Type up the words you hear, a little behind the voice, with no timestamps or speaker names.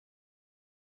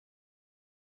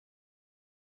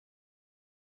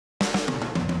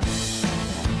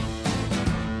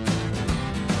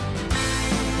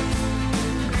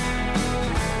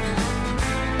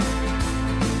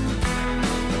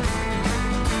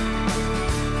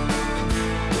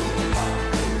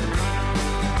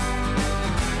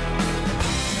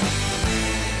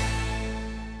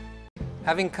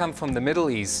Having come from the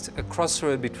Middle East, a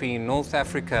crossroad between North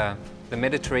Africa, the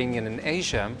Mediterranean and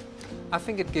Asia, I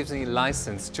think it gives me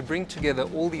license to bring together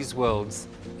all these worlds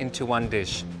into one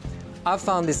dish. I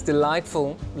found this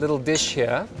delightful little dish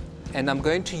here, and I'm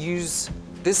going to use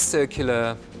this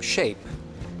circular shape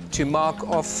to mark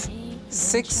off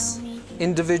 6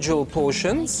 individual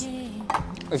portions.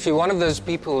 If you're one of those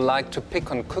people who like to pick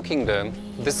on cooking dough,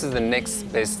 this is the next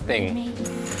best thing.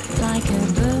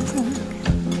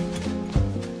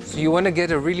 So you want to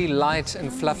get a really light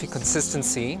and fluffy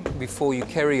consistency before you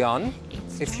carry on.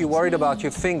 If you're worried about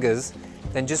your fingers,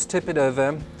 then just tip it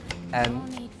over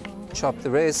and chop the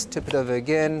rest, tip it over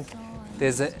again.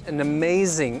 There's an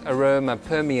amazing aroma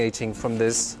permeating from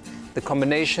this. The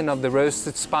combination of the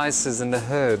roasted spices and the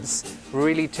herbs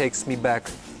really takes me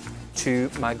back to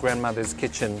my grandmother's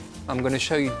kitchen. I'm going to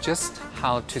show you just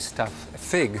how to stuff a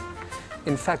fig.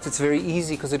 In fact, it's very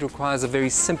easy because it requires a very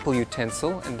simple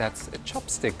utensil, and that's a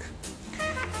chopstick.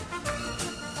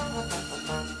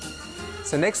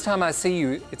 So next time I see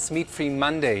you, it's Meat Free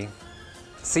Monday.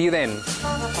 See you then.